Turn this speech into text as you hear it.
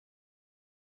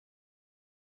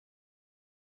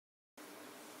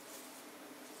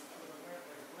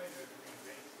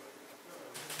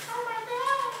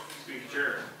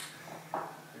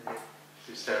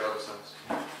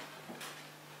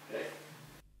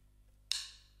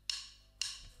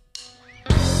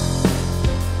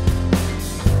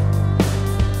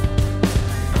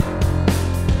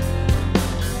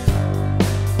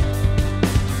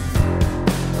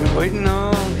Waiting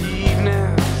all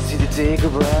evening to see the day go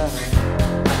by.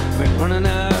 Been running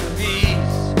out of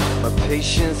ease, my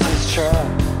patience is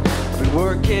tried. I've been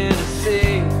working to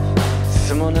save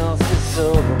someone else's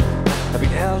soul. I've been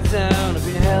held down, I've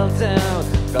been held down.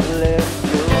 Gotta let it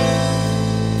go.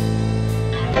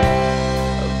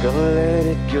 I've gotta let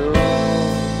it go.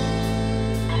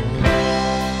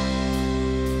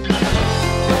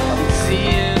 I've been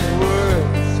seeing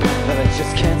words that I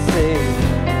just can't say.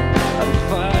 I've been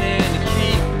fighting